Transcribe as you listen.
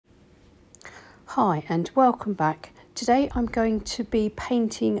Hi and welcome back. Today I'm going to be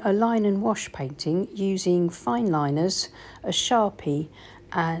painting a line and wash painting using fine liners, a Sharpie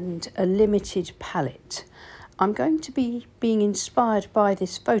and a limited palette. I'm going to be being inspired by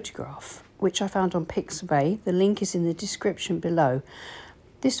this photograph which I found on Pixabay. The link is in the description below.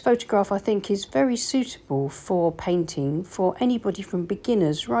 This photograph I think is very suitable for painting for anybody from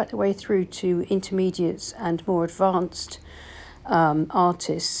beginners right the way through to intermediates and more advanced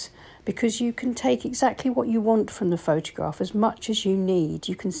artists, because you can take exactly what you want from the photograph, as much as you need.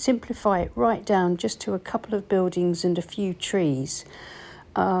 You can simplify it right down just to a couple of buildings and a few trees,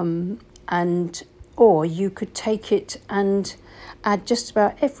 or you could take it and add just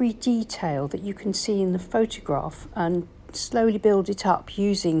about every detail that you can see in the photograph and slowly build it up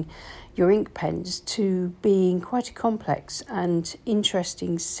using your ink pens to being quite a complex and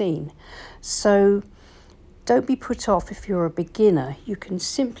interesting scene. So don't be put off if you're a beginner. You can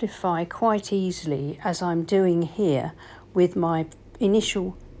simplify quite easily, as I'm doing here with my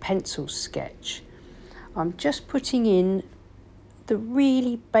initial pencil sketch. I'm just putting in the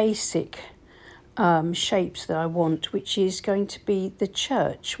really basic shapes that I want, which is going to be the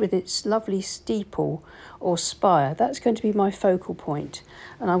church with its lovely steeple or spire. That's going to be my focal point.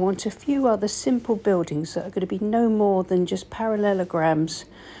 And I want a few other simple buildings that are going to be no more than just parallelograms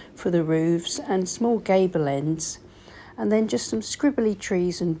for the roofs and small gable ends, and then just some scribbly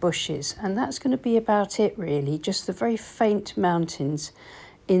trees and bushes, and that's going to be about it really, just the very faint mountains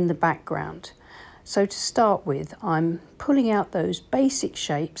in the background. So to start with, I'm pulling out those basic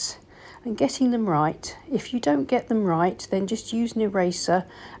shapes and getting them right. If you don't get them right, then just use an eraser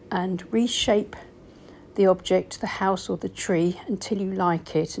and reshape the object, the house or the tree, until you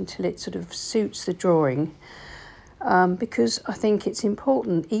like it, until it sort of suits the drawing. Because I think it's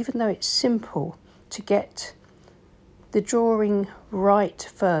important, even though it's simple, to get the drawing right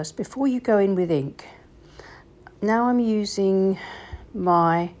first before you go in with ink. Now I'm using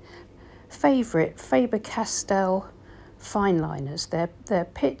my favourite Faber Castell fine liners. They're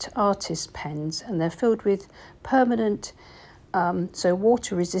Pitt artist pens, and they're filled with permanent, so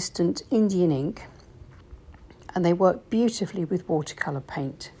water resistant Indian ink, and they work beautifully with watercolour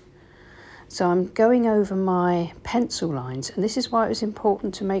paint. So I'm going over my pencil lines, and this is why it was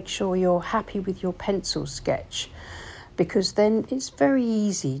important to make sure you're happy with your pencil sketch, because then it's very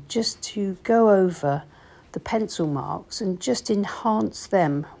easy just to go over the pencil marks and just enhance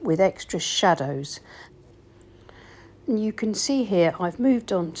them with extra shadows. And you can see here I've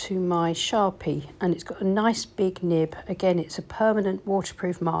moved on to my Sharpie, and it's got a nice big nib. Again, it's a permanent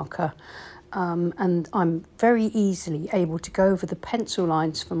waterproof marker. And I'm very easily able to go over the pencil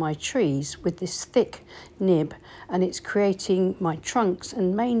lines for my trees with this thick nib, and it's creating my trunks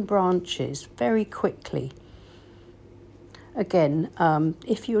and main branches very quickly. Again,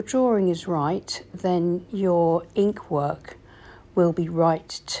 if your drawing is right, then your ink work will be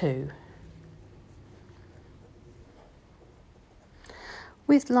right too.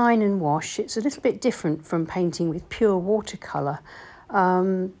 With line and wash, it's a little bit different from painting with pure watercolour.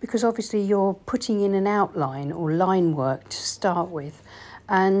 Because obviously you're putting in an outline or line work to start with,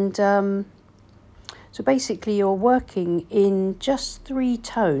 and so basically you're working in just three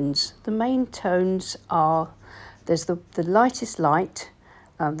tones. The main tones are, there's the lightest light,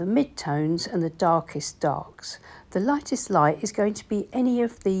 the mid-tones and the darkest darks. The lightest light is going to be any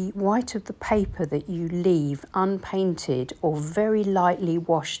of the white of the paper that you leave unpainted or very lightly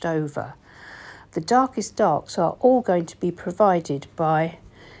washed over. The darkest darks are all going to be provided by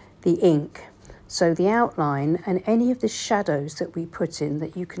the ink. So the outline and any of the shadows that we put in,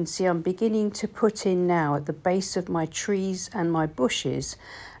 that you can see I'm beginning to put in now at the base of my trees and my bushes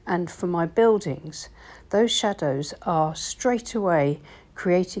and for my buildings, those shadows are straight away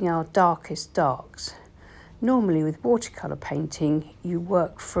creating our darkest darks. Normally with watercolour painting, you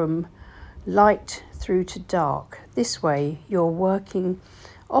work from light through to dark. This way you're working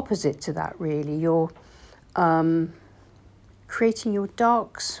opposite to that really. You're creating your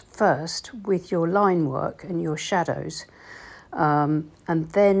darks first with your line work and your shadows, and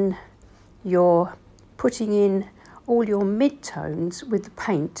then you're putting in all your mid-tones with the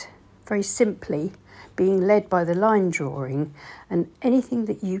paint, very simply being led by the line drawing, and anything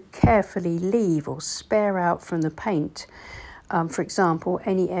that you carefully leave or spare out from the paint, for example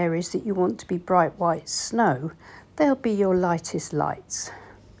any areas that you want to be bright white snow, they'll be your lightest lights.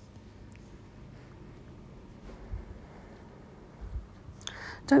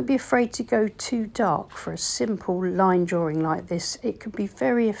 Don't be afraid to go too dark for a simple line drawing like this. It can be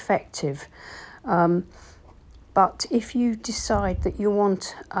very effective. But if you decide that you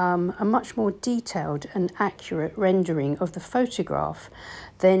want a much more detailed and accurate rendering of the photograph,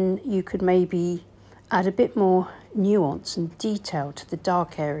 then you could maybe add a bit more nuance and detail to the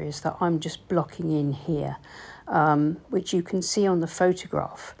dark areas that I'm just blocking in here, which you can see on the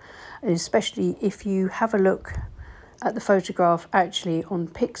photograph. And especially if you have a look at the photograph actually on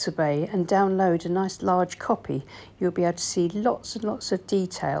Pixabay and download a nice large copy, you'll be able to see lots and lots of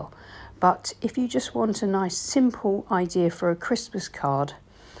detail. But if you just want a nice simple idea for a Christmas card,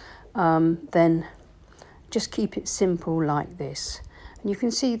 then just keep it simple like this. And you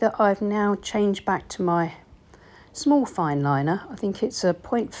can see that I've now changed back to my small fine liner. I think it's a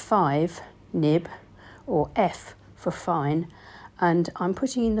 0.5 nib, or F for fine, and I'm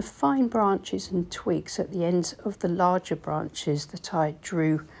putting in the fine branches and twigs at the ends of the larger branches that I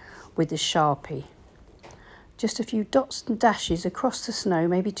drew with the Sharpie. Just a few dots and dashes across the snow,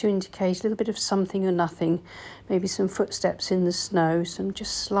 maybe to indicate a little bit of something or nothing, maybe some footsteps in the snow, some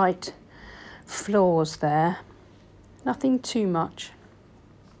just slight flaws there, nothing too much.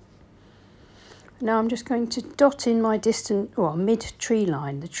 Now I'm just going to dot in my distant, or mid-tree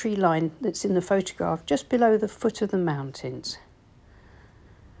line, the tree line that's in the photograph, just below the foot of the mountains.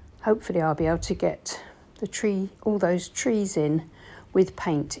 Hopefully I'll be able to get all those trees in with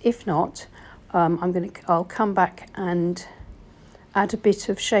paint. If not, I'll come back and add a bit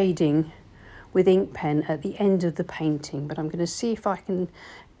of shading with ink pen at the end of the painting, but I'm going to see if I can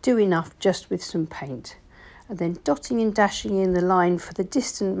do enough just with some paint. And then dotting and dashing in the line for the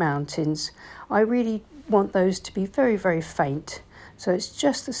distant mountains. I really want those to be very, very faint, so it's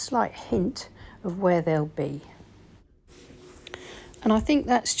just a slight hint of where they'll be. And I think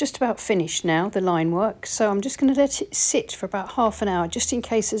that's just about finished now, the line work. So I'm just going to let it sit for about half an hour, just in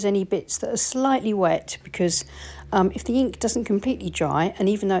case there's any bits that are slightly wet, because if the ink doesn't completely dry, and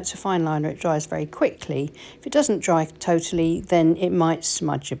even though it's a fine liner, it dries very quickly, if it doesn't dry totally, then it might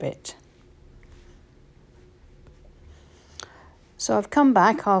smudge a bit. So I've come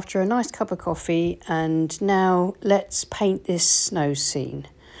back after a nice cup of coffee, and now let's paint this snow scene.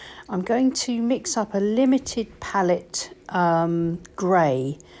 I'm going to mix up a limited palette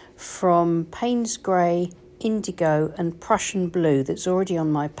grey from Paynes Grey, Indigo and Prussian Blue that's already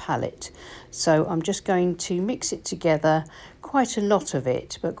on my palette. So I'm just going to mix it together, quite a lot of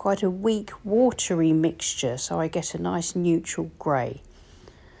it, but quite a weak watery mixture, so I get a nice neutral grey.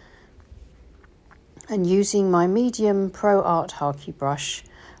 And using my medium Pro Art Harky brush,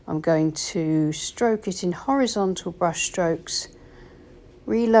 I'm going to stroke it in horizontal brush strokes,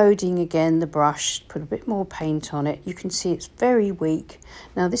 reloading again the brush, put a bit more paint on it. You can see it's very weak.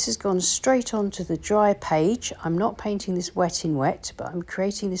 Now this has gone straight onto the dry page. I'm not painting this wet in wet, but I'm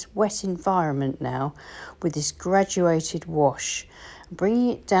creating this wet environment now with this graduated wash,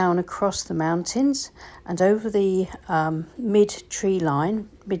 bringing it down across the mountains and over the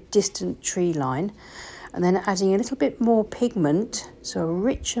mid-distant tree line, and then adding a little bit more pigment, so a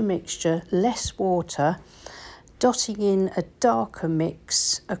richer mixture, less water, dotting in a darker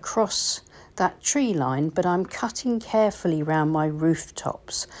mix across that tree line, but I'm cutting carefully around my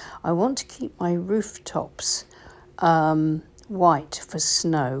rooftops. I want to keep my rooftops white for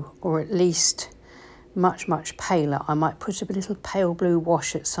snow, or at least much, much paler. I might put a little pale blue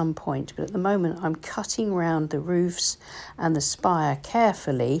wash at some point, but at the moment I'm cutting around the roofs and the spire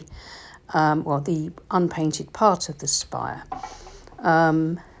carefully, the unpainted part of the spire.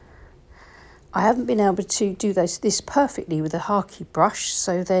 I haven't been able to do this perfectly with a Harky brush,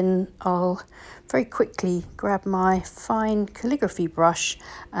 so then I'll very quickly grab my fine calligraphy brush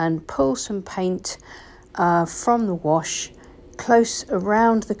and pull some paint from the wash close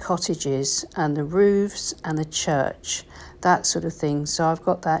around the cottages and the roofs and the church, that sort of thing. So I've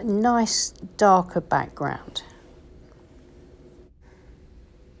got that nice darker background.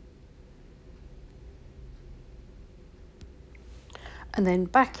 And then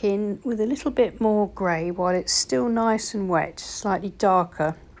back in with a little bit more grey while it's still nice and wet, slightly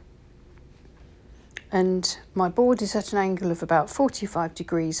darker. And my board is at an angle of about 45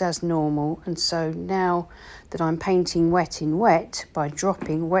 degrees as normal, and so now that I'm painting wet in wet, by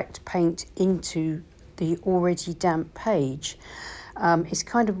dropping wet paint into the already damp page, it's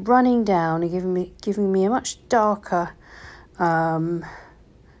kind of running down and giving me a much darker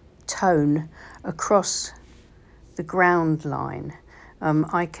tone across the ground line.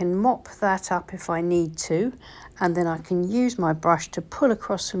 I can mop that up if I need to, and then I can use my brush to pull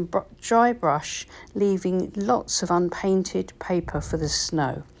across some dry brush, leaving lots of unpainted paper for the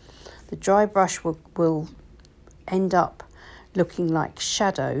snow. The dry brush will end up looking like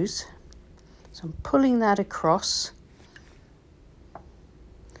shadows. So I'm pulling that across,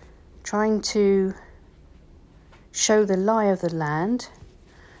 trying to show the lie of the land,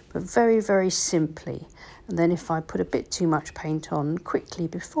 but very, very simply. And then if I put a bit too much paint on, quickly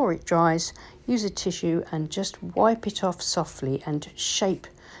before it dries, use a tissue and just wipe it off softly and shape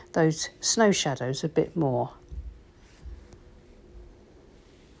those snow shadows a bit more.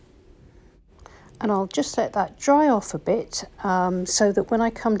 And I'll just let that dry off a bit so that when I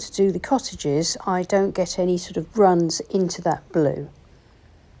come to do the cottages, I don't get any sort of runs into that blue.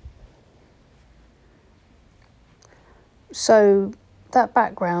 So that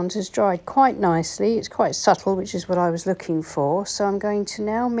background has dried quite nicely. It's quite subtle, which is what I was looking for. So I'm going to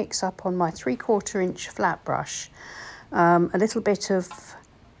now mix up on my 3/4 inch flat brush a little bit of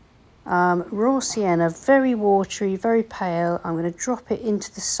raw sienna, very watery, very pale. I'm going to drop it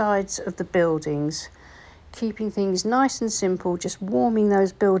into the sides of the buildings, keeping things nice and simple, just warming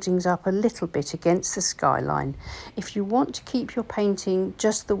those buildings up a little bit against the skyline. If you want to keep your painting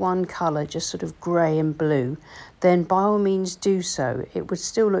just the one colour, just sort of grey and blue, then by all means do so. It would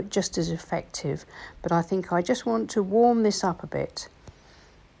still look just as effective, but I think I just want to warm this up a bit.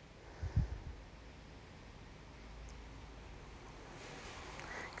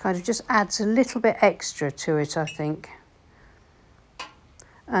 Kind of just adds a little bit extra to it, I think.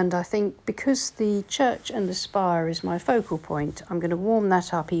 And I think because the church and the spire is my focal point, I'm going to warm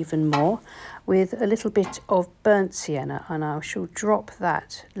that up even more with a little bit of burnt sienna, and I shall drop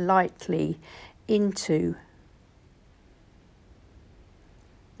that lightly into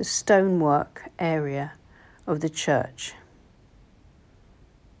the stonework area of the church.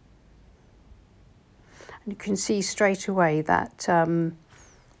 And you can see straight away that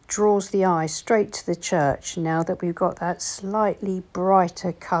draws the eye straight to the church now that we've got that slightly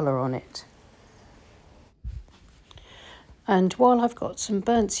brighter colour on it. And while I've got some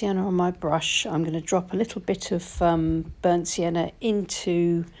burnt sienna on my brush, I'm going to drop a little bit of burnt sienna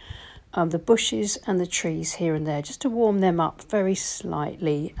into the bushes and the trees here and there, just to warm them up very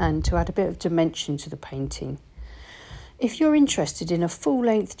slightly and to add a bit of dimension to the painting. If you're interested in a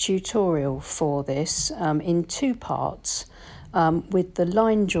full-length tutorial for this in 2 parts, with the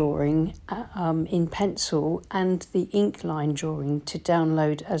line drawing in pencil and the ink line drawing to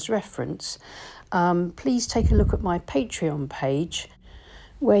download as reference, please take a look at my Patreon page,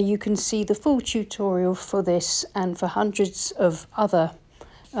 where you can see the full tutorial for this and for hundreds of other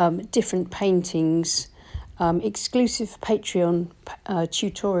different paintings, exclusive Patreon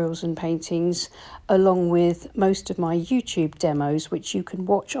tutorials and paintings, along with most of my YouTube demos, which you can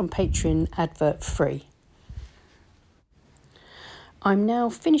watch on Patreon advert free. I'm now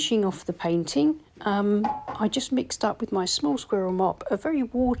finishing off the painting. I just mixed up with my small squirrel mop a very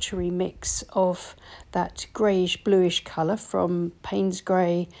watery mix of that greyish bluish colour from Paynes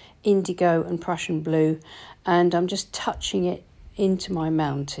grey, indigo and Prussian blue, and I'm just touching it into my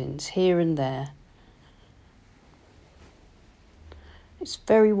mountains here and there. It's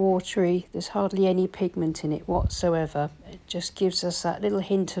very watery, there's hardly any pigment in it whatsoever. It just gives us that little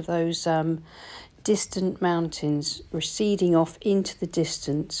hint of those distant mountains receding off into the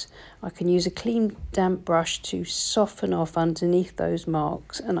distance. I can use a clean damp brush to soften off underneath those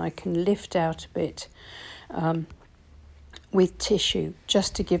marks, and I can lift out a bit with tissue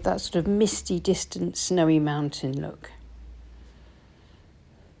just to give that sort of misty, distant, snowy mountain look.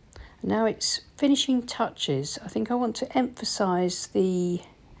 Now it's finishing touches. I think I want to emphasize the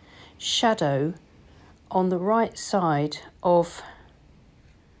shadow on the right side of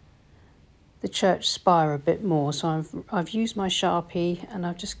the church spire a bit more. So I've used my Sharpie and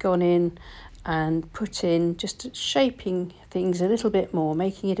I've just gone in and put in, just shaping things a little bit more,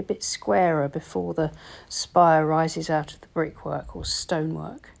 making it a bit squarer before the spire rises out of the brickwork or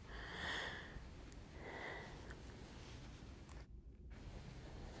stonework.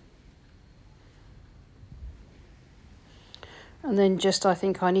 And then just, I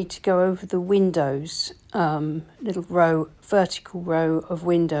think I need to go over the windows, little vertical row of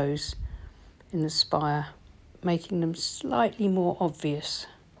windows in the spire, making them slightly more obvious.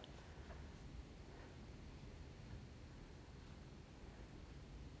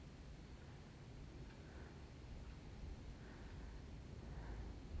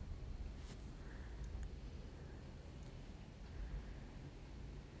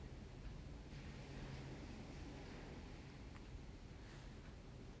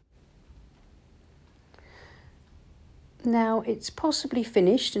 Now it's possibly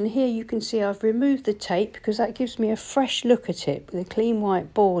finished, and here you can see I've removed the tape because that gives me a fresh look at it. With a clean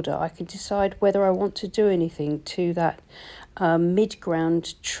white border, I can decide whether I want to do anything to that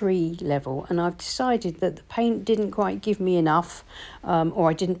mid-ground tree level, and I've decided that the paint didn't quite give me enough, or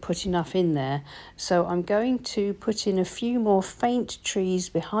I didn't put enough in there, so I'm going to put in a few more faint trees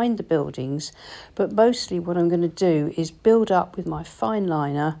behind the buildings, but mostly what I'm going to do is build up with my fine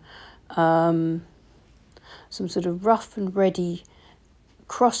liner some sort of rough and ready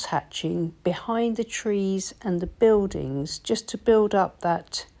cross hatching behind the trees and the buildings, just to build up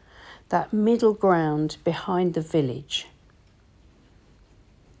that middle ground behind the village.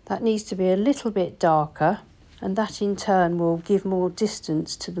 That needs to be a little bit darker, and that in turn will give more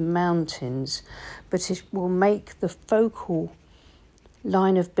distance to the mountains, but it will make the focal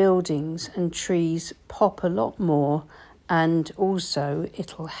line of buildings and trees pop a lot more, and also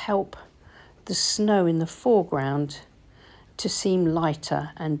it'll help the snow in the foreground to seem lighter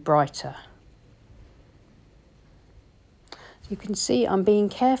and brighter. You can see I'm being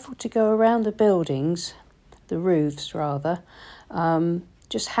careful to go around the buildings, the roofs rather,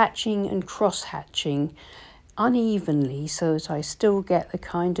 just hatching and cross hatching unevenly so that I still get the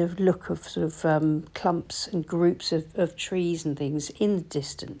kind of look of sort of clumps and groups of trees and things in the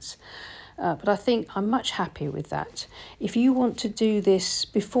distance. But I think I'm much happier with that. If you want to do this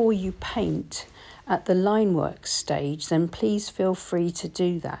before you paint at the linework stage, then please feel free to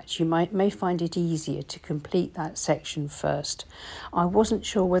do that. You may find it easier to complete that section first. I wasn't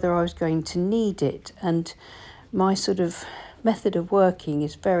sure whether I was going to need it, and my sort of method of working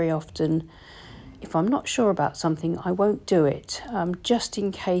is very often, if I'm not sure about something, I won't do it, just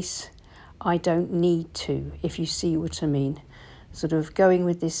in case I don't need to, if you see what I mean. Sort of going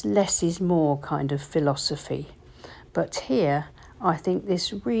with this less is more kind of philosophy. But here, I think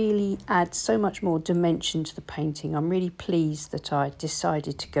this really adds so much more dimension to the painting. I'm really pleased that I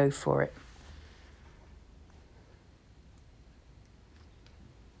decided to go for it.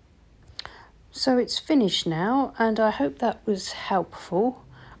 So it's finished now, and I hope that was helpful.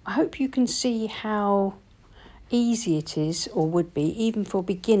 I hope you can see how easy it is, or would be, even for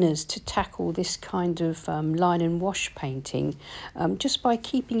beginners, to tackle this kind of line and wash painting, just by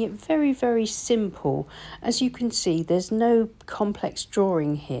keeping it very, very simple. As you can see, there's no complex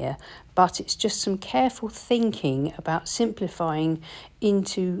drawing here, but it's just some careful thinking about simplifying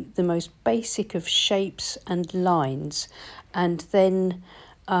into the most basic of shapes and lines, and then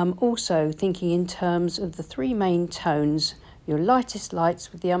also thinking in terms of the three main tones, your lightest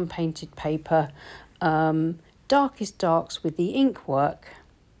lights with the unpainted paper, darkest darks with the ink work,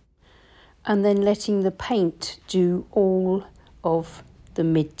 and then letting the paint do all of the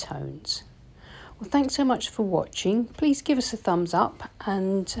mid-tones. Well, thanks so much for watching. Please give us a thumbs up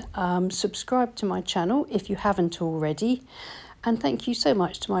and subscribe to my channel if you haven't already. And thank you so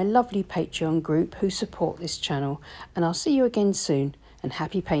much to my lovely Patreon group who support this channel. And I'll see you again soon, and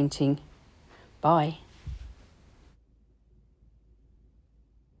happy painting. Bye.